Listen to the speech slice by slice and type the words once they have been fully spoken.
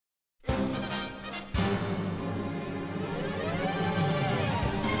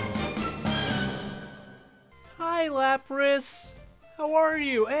Lapras! How are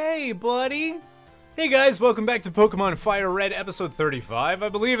you? Hey, buddy! Hey guys, welcome back to Pokemon FireRed episode 35. I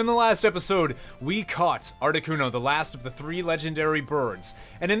believe in the last episode, we caught Articuno, the last of the 3 legendary birds.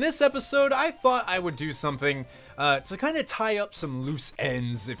 And in this episode, I thought I would do something to kind of tie up some loose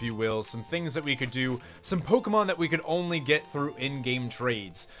ends, if you will. Some things that we could do, some Pokemon that we could only get through in-game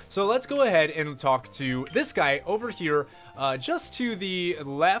trades. So let's go ahead and talk to this guy over here, just to the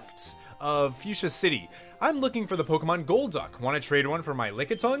left of Fuchsia City. I'm looking for the Pokemon Golduck. Want to trade one for my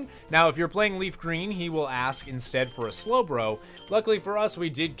Lickitung? Now, if you're playing Leaf Green, he will ask instead for a Slowbro. Luckily for us, we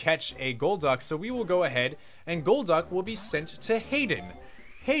did catch a Golduck, so we will go ahead, and Golduck will be sent to Hayden.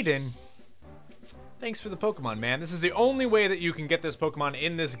 Hayden, thanks for the Pokemon, man. This is the only way that you can get this Pokemon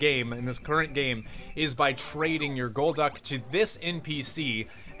in this game, in this current game, is by trading your Golduck to this NPC,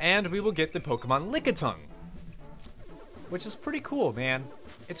 and we will get the Pokemon Lickitung. Which is pretty cool, man.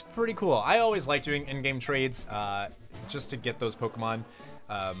 It's pretty cool. I always like doing in-game trades, just to get those Pokemon,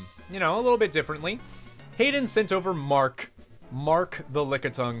 you know, a little bit differently. Hayden sent over Mark. Mark the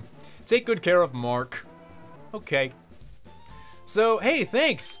Lickitung. Take good care of Mark. Okay. So, hey,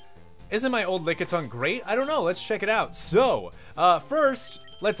 thanks! Isn't my old Lickitung great? I don't know, let's check it out. So, first,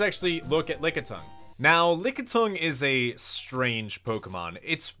 let's actually look at Lickitung. Now, Lickitung is a strange Pokemon.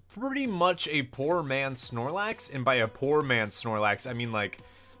 It's pretty much a poor man's Snorlax, and by a poor man's Snorlax, I mean like,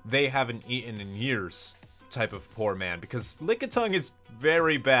 they haven't eaten in years type of poor man, because Lickitung is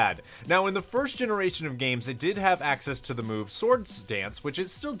very bad. Now, in the first generation of games, it did have access to the move Swords Dance, which it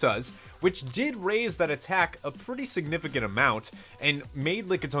still does, which did raise that attack a pretty significant amount, and made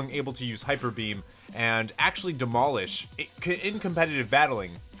Lickitung able to use Hyper Beam and actually demolish in competitive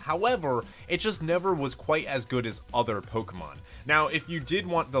battling. However, it just never was quite as good as other Pokemon. Now, if you did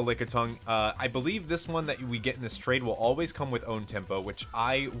want the Lickitung, I believe this one that we get in this trade will always come with Own Tempo, which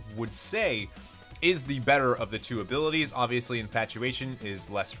I would say is the better of the two abilities. Obviously, Infatuation is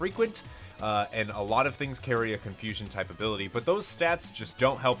less frequent, and a lot of things carry a Confusion type ability, but those stats just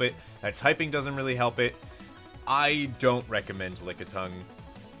don't help it. That typing doesn't really help it. I don't recommend Lickitung.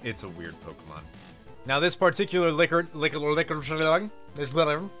 It's a weird Pokemon. Now, this particular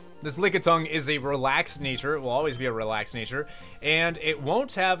this Lickitung is a relaxed nature. It will always be a relaxed nature, and it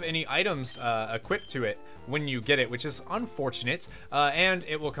won't have any items equipped to it when you get it, which is unfortunate. And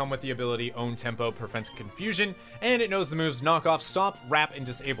it will come with the ability Own Tempo, Prevent Confusion, and it knows the moves Knock Off, Stop, Wrap, and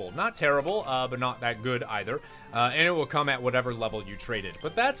Disable. Not terrible, but not that good either. And it will come at whatever level you traded.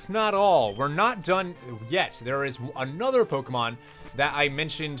 But that's not all. We're not done yet. There is another Pokemon that I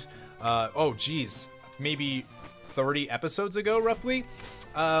mentioned, oh geez, maybe 30 episodes ago, roughly.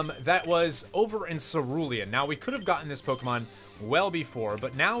 That was over in Cerulean. Now, we could have gotten this Pokemon well before,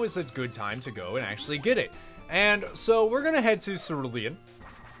 but now is a good time to go and actually get it. And so we're gonna head to Cerulean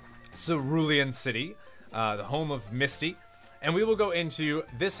City, the home of Misty, and we will go into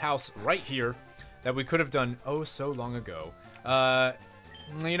this house right here that we could have done oh so long ago.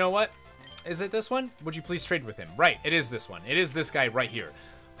 You know what? Is it this one? Would you please trade with him? Right, it is this one. It is this guy right here.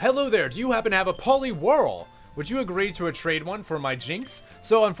 Hello there, do you happen to have a Poliwhirl? Would you agree to a trade one for my Jinx?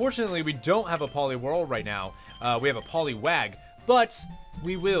 So unfortunately, we don't have a Poliwhirl right now. We have a Poliwag, but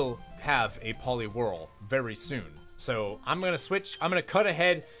we will have a Poliwhirl very soon. So I'm gonna switch. I'm gonna cut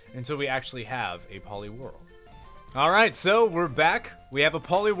ahead until we actually have a Poliwhirl. All right, so we're back. We have a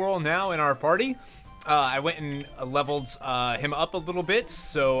Poliwhirl now in our party. I went and leveled him up a little bit,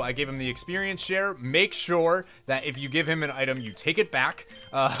 so I gave him the experience share. Make sure that if you give him an item, you take it back.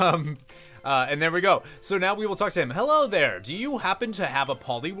 And there we go. So now we will talk to him. Hello there. Do you happen to have a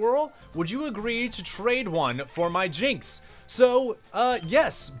Poliwhirl? Would you agree to trade one for my Jinx? So,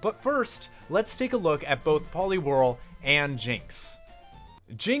 yes. But first, let's take a look at both Poliwhirl and Jinx.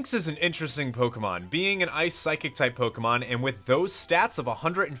 Jinx is an interesting Pokemon, being an Ice Psychic type Pokemon, and with those stats of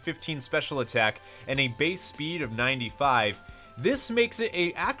 115 special attack and a base speed of 95, this makes it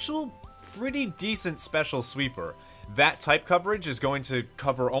a actual pretty decent special sweeper. That type coverage is going to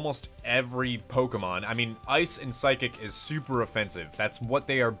cover almost every Pokemon. I mean, Ice and Psychic is super offensive. That's what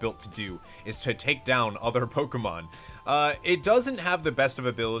they are built to do, is to take down other Pokemon. It doesn't have the best of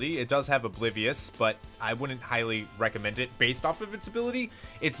ability. It does have Oblivious, but I wouldn't highly recommend it based off of its ability.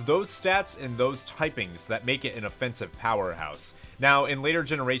 It's those stats and those typings that make it an offensive powerhouse. Now, in later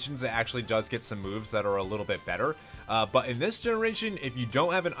generations, it actually does get some moves that are a little bit better. But in this generation, if you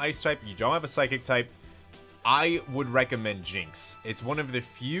don't have an Ice type, you don't have a Psychic type, I would recommend Jinx. It's one of the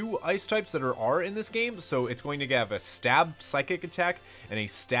few Ice types that are in this game, so it's going to have a Stab Psychic attack and a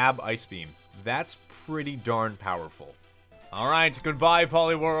Stab Ice Beam. That's pretty darn powerful. Alright, goodbye,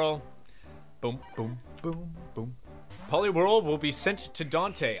 Poliwhirl. Boom, boom, boom, boom. Poliwhirl will be sent to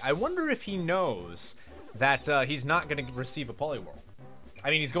Dante. I wonder if he knows that he's not going to receive a Poliwhirl. I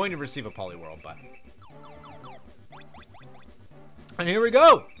mean, he's going to receive a Poliwhirl, but... And here we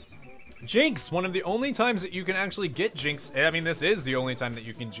go! Jinx, one of the only times that you can actually get Jinx. I mean, this is the only time that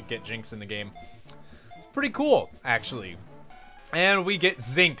you can get Jinx in the game. It's pretty cool, actually. And we get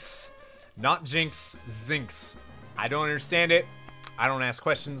Zinx. Not Jinx, Zinx. I don't understand it. I don't ask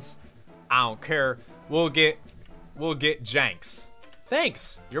questions. I don't care. We'll get Janx.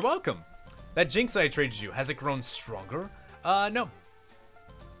 Thanks. You're welcome. That Jinx I traded you, has it grown stronger? No.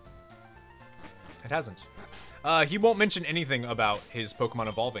 It hasn't. He won't mention anything about his Pokemon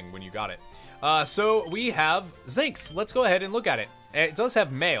evolving when you got it. So we have Zinx. Let's go ahead and look at it. It does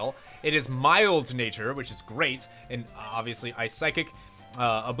have male. It is mild nature, which is great. And obviously Ice Psychic.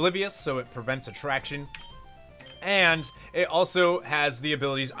 Oblivious, so it prevents attraction. And it also has the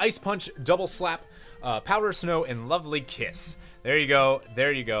abilities Ice Punch, Double Slap, Powder Snow, and Lovely Kiss. There you go.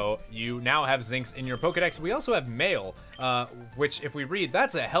 There you go. You now have Zinx in your Pokedex. We also have male, which if we read,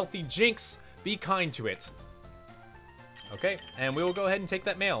 that's a healthy Jinx. Be kind to it. Okay, and we will go ahead and take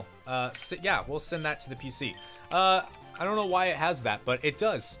that mail. Yeah, we'll send that to the PC. I don't know why it has that, but it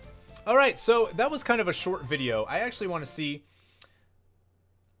does. All right, so that was kind of a short video. I actually want to see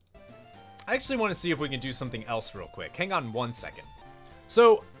if we can do something else real quick. Hang on one second.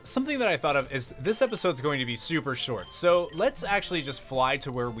 So, something that I thought of is this episode's going to be super short. So, let's actually just fly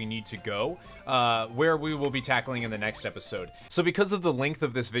to where we need to go, where we will be tackling in the next episode. So, because of the length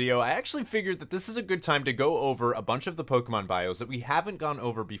of this video, I actually figured that this is a good time to go over a bunch of the Pokemon bios that we haven't gone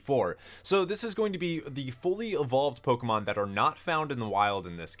over before. So, this is going to be the fully evolved Pokemon that are not found in the wild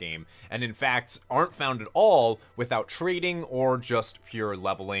in this game, and in fact, aren't found at all without trading or just pure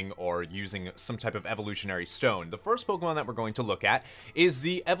leveling or using some type of evolutionary stone. The first Pokemon that we're going to look at is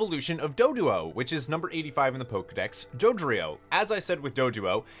the evolution of Doduo, which is number 85 in the Pokedex, Dodrio. As I said with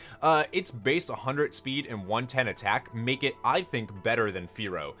Doduo, its base 100 speed and 110 attack make it, I think, better than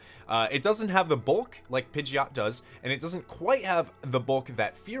Fearow. It doesn't have the bulk like Pidgeot does, and it doesn't quite have the bulk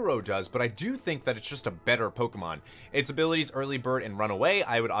that Fearow does, but I do think that it's just a better Pokemon. Its abilities Early Bird and Runaway,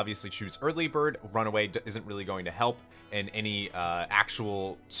 I would obviously choose Early Bird. Runaway isn't really going to help in any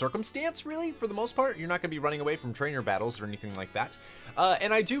actual circumstance, really, for the most part. You're not going to be running away from trainer battles or anything like that.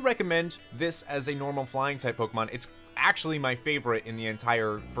 And I do recommend this as a normal flying type Pokemon. It's actually my favorite in the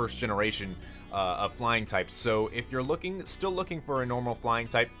entire first generation of flying types. So if you're still looking for a normal flying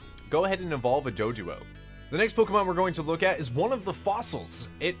type, go ahead and evolve a Doduo. The next Pokemon we're going to look at is one of the fossils.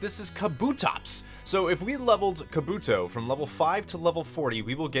 This is Kabutops. So if we leveled Kabuto from level 5 to level 40,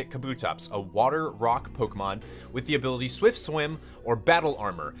 we will get Kabutops, a water rock Pokemon with the ability Swift Swim or Battle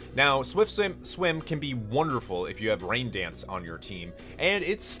Armor. Now, Swift Swim can be wonderful if you have Rain Dance on your team, and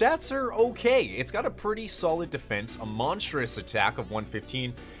its stats are okay. It's got a pretty solid defense, a monstrous attack of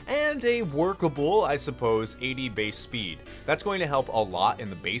 115, and a workable, I suppose, 80 base speed. That's going to help a lot in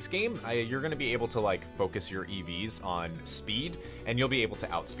the base game. You're going to be able to like focus your EVs on speed, and you'll be able to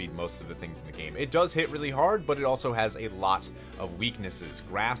outspeed most of the things in the game. It does hit really hard, but it also has a lot of weaknesses.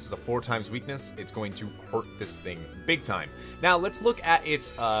 Grass is a 4x weakness. It's going to hurt this thing big time. Now let's look at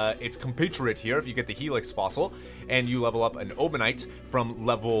its compatriot here. If you get the Helix fossil and you level up an Obanite from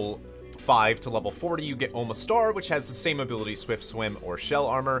level 5 to level 40, you get Omastar, which has the same ability, Swift Swim or Shell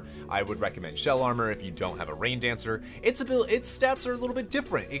Armor. I would recommend Shell Armor if you don't have a Rain Dancer. Its stats are a little bit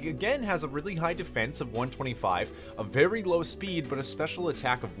different. It again has a really high defense of 125, a very low speed, but a special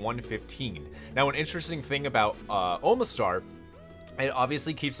attack of 115. Now, an interesting thing about Omastar, it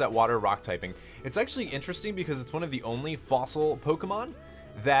obviously keeps that water rock typing. It's actually interesting because it's one of the only fossil Pokemon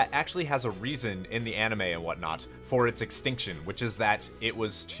that actually has a reason in the anime and whatnot for its extinction, which is that it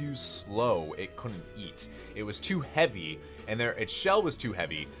was too slow. It couldn't eat. It was too heavy, and its shell was too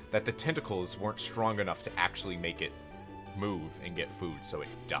heavy that the tentacles weren't strong enough to actually make it move and get food, so it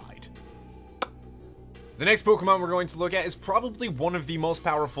died. The next Pokemon we're going to look at is probably one of the most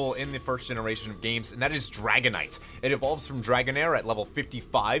powerful in the first generation of games, and that is Dragonite. It evolves from Dragonair at level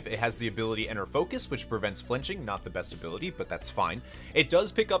 55. It has the ability Enter Focus, which prevents flinching. Not the best ability, but that's fine. It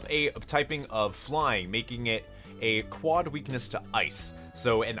does pick up a typing of Flying, making it a quad weakness to Ice.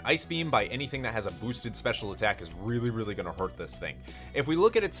 So an Ice Beam by anything that has a boosted special attack is really, really going to hurt this thing. If we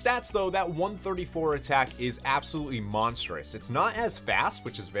look at its stats though, that 134 attack is absolutely monstrous. It's not as fast,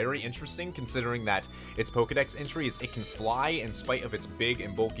 which is very interesting considering that its Pokedex entry is it can fly in spite of its big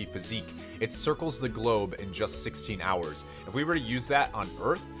and bulky physique. It circles the globe in just 16 hours. If we were to use that on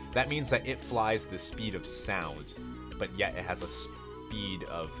Earth, that means that it flies the speed of sound, but yet it has a speed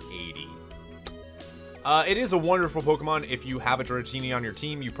of 80. It is a wonderful Pokemon. If you have a Dratini on your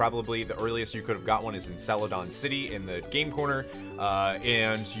team, you probably, the earliest you could have got one is in Celadon City in the game corner,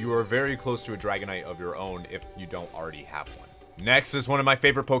 and you are very close to a Dragonite of your own if you don't already have one. Next is one of my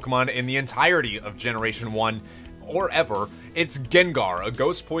favorite Pokemon in the entirety of Generation 1, or ever. It's Gengar, a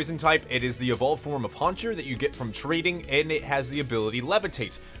ghost poison type. It is the evolved form of Haunter that you get from trading, and it has the ability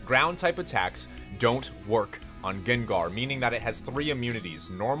Levitate. Ground type attacks don't work on Gengar, meaning that it has 3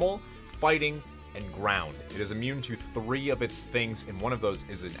 immunities: normal, fighting, and ground. It is immune to 3 of its things, and one of those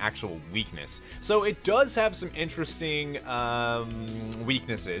is an actual weakness. So it does have some interesting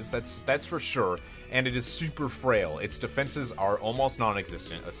weaknesses, that's for sure, and it is super frail. Its defenses are almost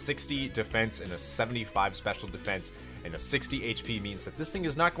non-existent. A 60 defense and a 75 special defense and a 60 HP means that this thing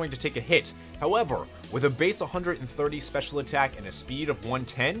is not going to take a hit. However, with a base 130 special attack and a speed of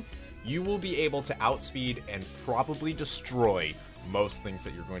 110, you will be able to outspeed and probably destroy most things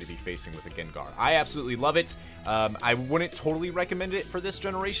that you're going to be facing with a Gengar. I absolutely love it. I wouldn't totally recommend it for this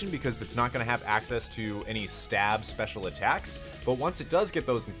generation because it's not going to have access to any stab special attacks, but once it does get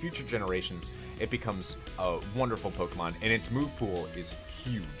those in future generations, it becomes a wonderful Pokemon, and its move pool is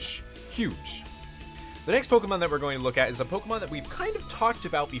huge. Huge. The next Pokemon that we're going to look at is a Pokemon that we've kind of talked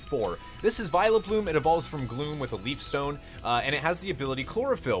about before. This is Vileplume. It evolves from Gloom with a Leaf Stone, and it has the ability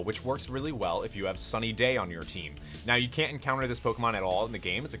Chlorophyll, which works really well if you have Sunny Day on your team. Now, you can't encounter this Pokemon at all in the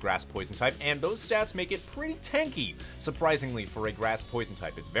game. It's a Grass Poison type, and those stats make it pretty tanky, surprisingly, for a Grass Poison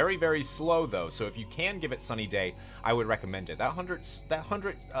type. It's very, very slow, though, so if you can give it Sunny Day, I would recommend it. That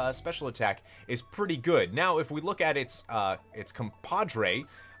 100 special attack is pretty good. Now, if we look at its compadre,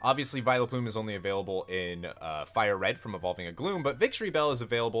 obviously, Vileplume is only available in FireRed from evolving a Gloom, but Victory Bell is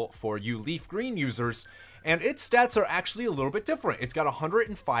available for you Leaf Green users, and its stats are actually a little bit different. It's got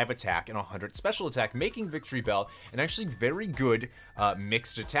 105 attack and 100 special attack, making Victory Bell an actually very good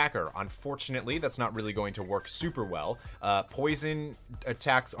mixed attacker. Unfortunately, that's not really going to work super well. Poison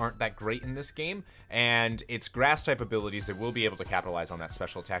attacks aren't that great in this game, and its grass type abilities, it will be able to capitalize on that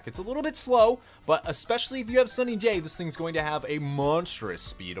special attack. It's a little bit slow, but especially if you have Sunny Day, this thing's going to have a monstrous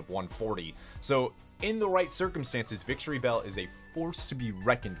speed of 140. So in the right circumstances, Victory Bell is a force to be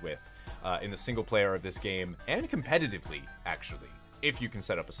reckoned with in the single player of this game, and competitively, actually, if you can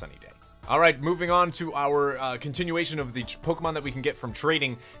set up a Sunny Day. Alright, moving on to our continuation of the Pokemon that we can get from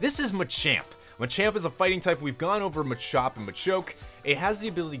trading. This is Machamp. Machamp is a fighting type. We've gone over Machop and Machoke. It has the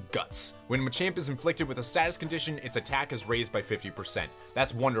ability Guts. When Machamp is inflicted with a status condition, its attack is raised by 50%.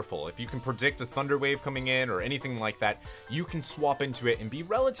 That's wonderful. If you can predict a Thunder Wave coming in or anything like that, you can swap into it and be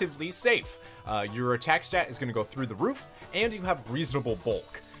relatively safe. Your attack stat is going to go through the roof, and you have reasonable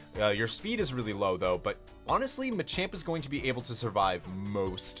bulk. Your speed is really low, though, but honestly, Machamp is going to be able to survive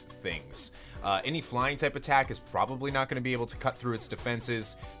most things. Any flying type attack is probably not going to be able to cut through its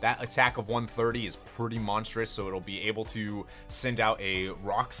defenses. That attack of 130 is pretty monstrous, so it'll be able to send out a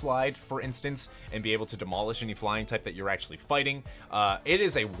Rock Slide, for instance, and be able to demolish any flying type that you're actually fighting. It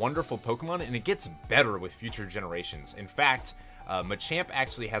is a wonderful Pokemon, and it gets better with future generations. In fact, Machamp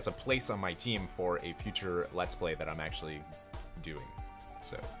actually has a place on my team for a future Let's Play that I'm actually doing.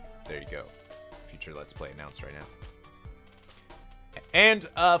 So, there you go. Future Let's Play announced right now. And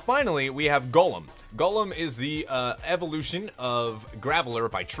finally, we have Golem. Golem is the evolution of Graveler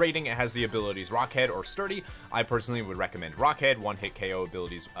by trading. It has the abilities Rockhead or Sturdy. I personally would recommend Rockhead. One-hit KO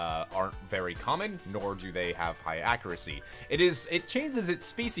abilities aren't very common, nor do they have high accuracy. It changes its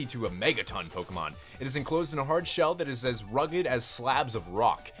species to a Megaton Pokemon. It is enclosed in a hard shell that is as rugged as slabs of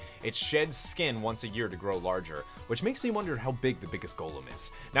rock. It sheds skin once a year to grow larger, which makes me wonder how big the biggest Golem is.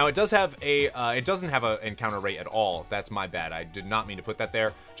 Now, it does have a, it doesn't have an encounter rate at all. That's my bad. I did not mean to put that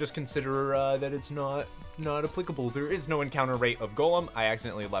there. Just consider that it's not applicable. There is no encounter rate of Golem. I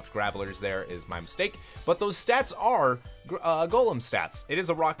accidentally left Gravelers there, is my mistake. But those stats are Golem stats. It is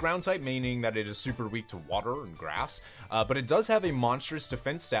a rock ground type, meaning that it is super weak to water and grass. But it does have a monstrous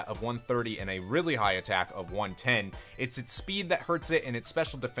defense stat of 130 and a really high attack of 110. It's its speed that hurts it and its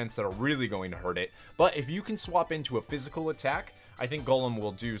special defense that are really going to hurt it. But if you can swap into a physical attack, I think Golem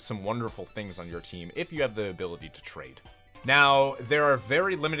will do some wonderful things on your team if you have the ability to trade. Now, there are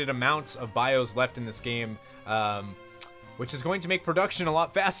very limited amounts of bios left in this game, which is going to make production a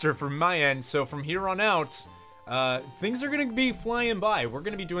lot faster from my end. So from here on out, things are going to be flying by. We're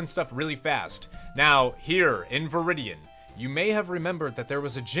going to be doing stuff really fast. Now, here in Viridian, you may have remembered that there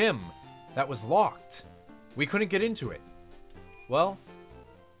was a gym that was locked. We couldn't get into it. Well,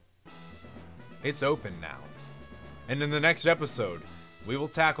 it's open now. And in the next episode, we will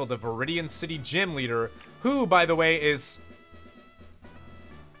tackle the Viridian City gym leader, who, by the way, is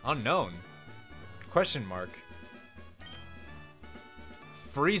unknown. Question mark.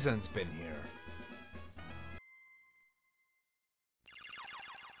 Frieza's been here.